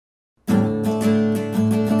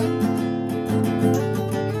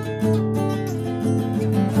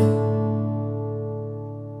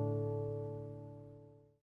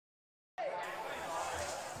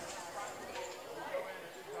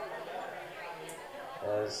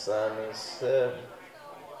As Simon said,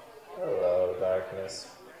 hello, darkness,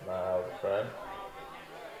 my old friend.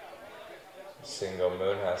 The single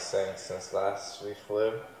moon has sank since last we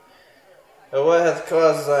flew. And what hath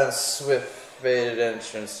caused thine swift faded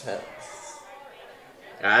entrance hence?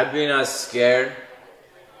 I be not scared,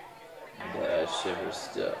 but I shiver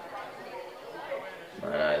still.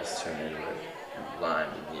 Mine eyes turn inward, and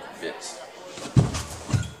blind in the abyss.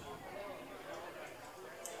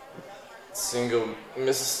 Single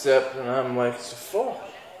misstep, and I'm like to fall,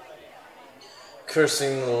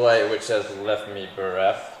 cursing the light which has left me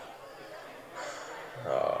bereft.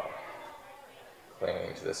 Oh,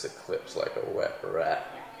 clinging to this eclipse like a wet rat.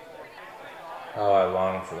 How I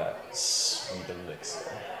long for that sweet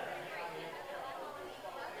elixir.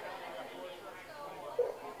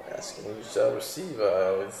 Asking you shall receive, I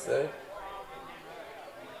always say.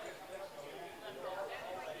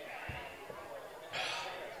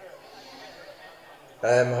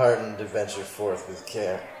 I am heartened to venture forth with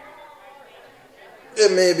care.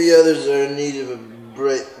 It may be others are in need of a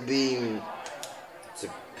bright beam to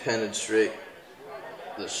penetrate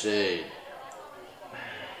the shade.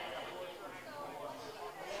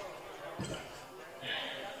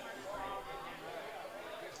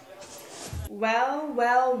 Well,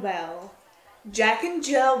 well, well. Jack and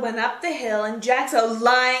Jill went up the hill and Jack's a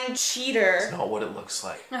lying cheater. That's not what it looks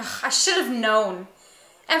like. Ugh, I should have known.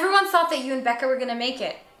 Everyone thought that you and Becca were gonna make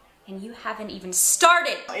it. And you haven't even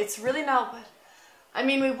started. It's really not what... I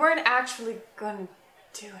mean, we weren't actually gonna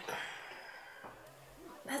do it.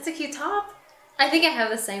 That's a cute top. I think I have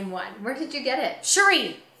the same one. Where did you get it?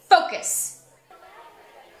 Cherie, focus.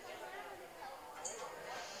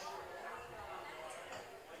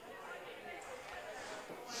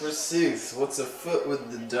 Forsooth, what's afoot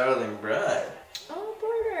with the darling bride? Oh,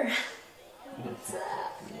 Porter. What's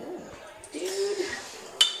up? Yeah. Dude.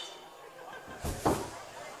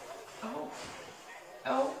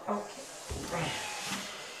 Oh, okay.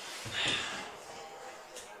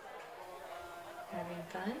 Having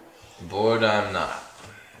fun? Bored I'm not.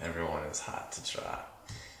 Everyone is hot to trot.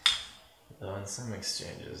 Though in some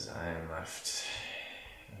exchanges I am left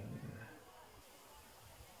in...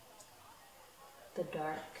 The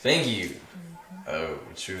dark. Thank you. Oh,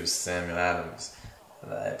 true Samuel Adams.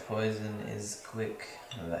 Thy poison is quick,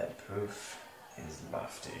 thy proof is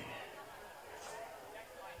lofty.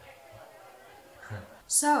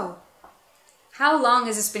 So, how long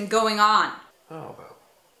has this been going on? Oh, about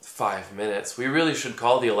 5 minutes. We really should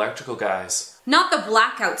call the electrical guys. Not the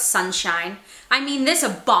blackout, sunshine. I mean this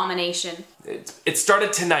abomination. It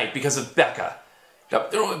started tonight because of Becca.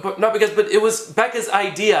 But it was Becca's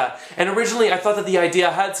idea, and originally I thought that the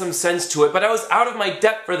idea had some sense to it, but I was out of my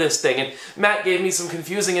depth for this thing, and Matt gave me some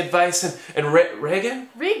confusing advice, and Reagan?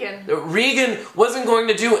 Regan? Regan wasn't going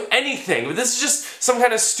to do anything. This is just some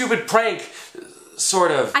kind of stupid prank,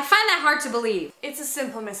 sort of. I find that hard to believe. It's a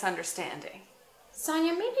simple misunderstanding.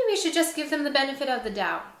 Sonia, maybe we should just give them the benefit of the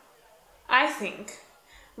doubt. I think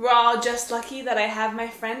we're all just lucky that I have my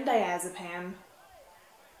friend Diazepam.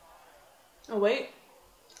 Oh, wait.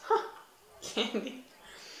 Huh. Candy.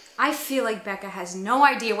 I feel like Becca has no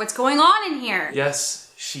idea what's going on in here.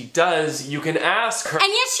 Yes, she does. You can ask her. And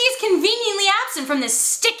yet she's conveniently absent from this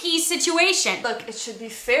sticky situation. Look, it should be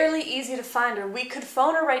fairly easy to find her. We could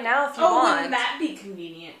phone her right now if you want. Wouldn't that be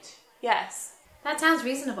convenient? Yes. That sounds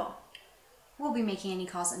reasonable. We'll be making any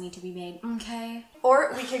calls that need to be made, okay?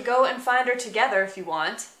 Or we could go and find her together if you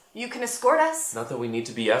want. You can escort us. Not that we need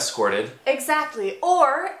to be escorted. Exactly.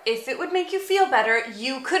 Or, if it would make you feel better,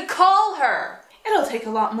 you could call her. It'll take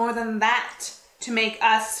a lot more than that to make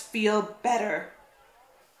us feel better.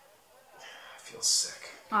 I feel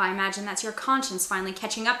sick. Oh, I imagine that's your conscience finally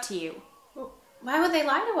catching up to you. Why would they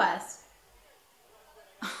lie to us?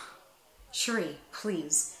 Cherie,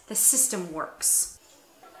 please. The system works.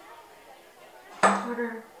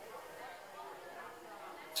 Porter,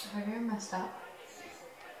 have you ever messed up?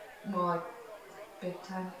 Well, like, big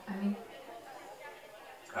time, I mean.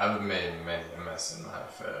 I've made many a mess in my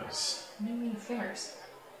affairs. What do you mean affairs?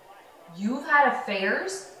 You've had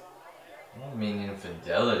affairs? I don't mean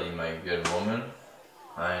infidelity, my good woman.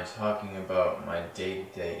 I am talking about my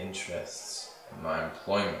day-to-day interests and my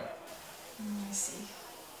employment. Let me see.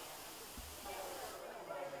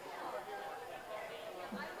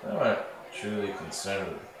 I'm not truly concerned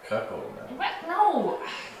with the cuckold, man. What? No!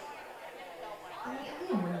 I mean,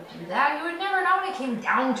 he wouldn't do that. You would never know when it came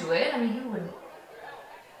down to it. I mean, he wouldn't.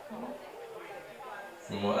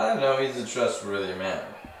 From what I know, he's a trustworthy man.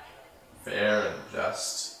 Fair and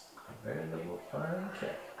just. A very little fine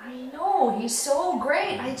cat. I know, he's so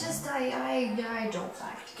great. I don't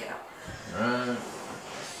have to get up. Right.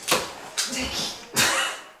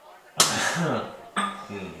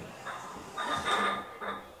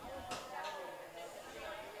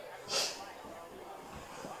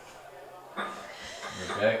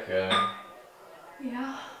 Rebecca,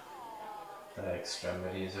 Yeah? thy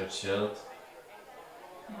extremities are chilled.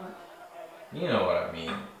 What? You know what I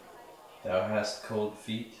mean. Thou hast cold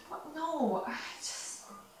feet. No, I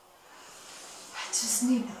just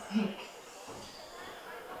need to think.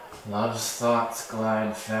 Love's thoughts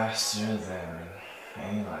glide faster than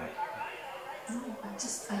any light. No,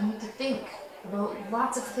 I need to think about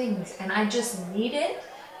lots of things, and I just need it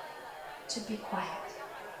to be quiet.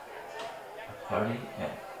 A party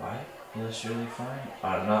and quiet, you'll surely find,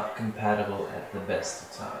 are not compatible at the best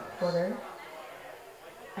of times. Porter,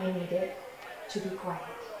 I need it to be quiet,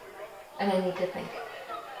 and I need to think.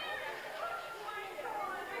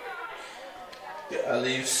 I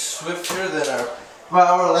leave swifter than our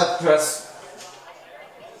power left us.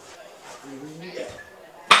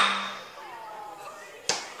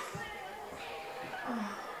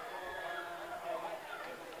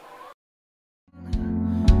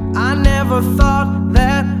 I never thought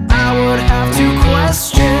that I would have to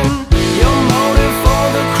question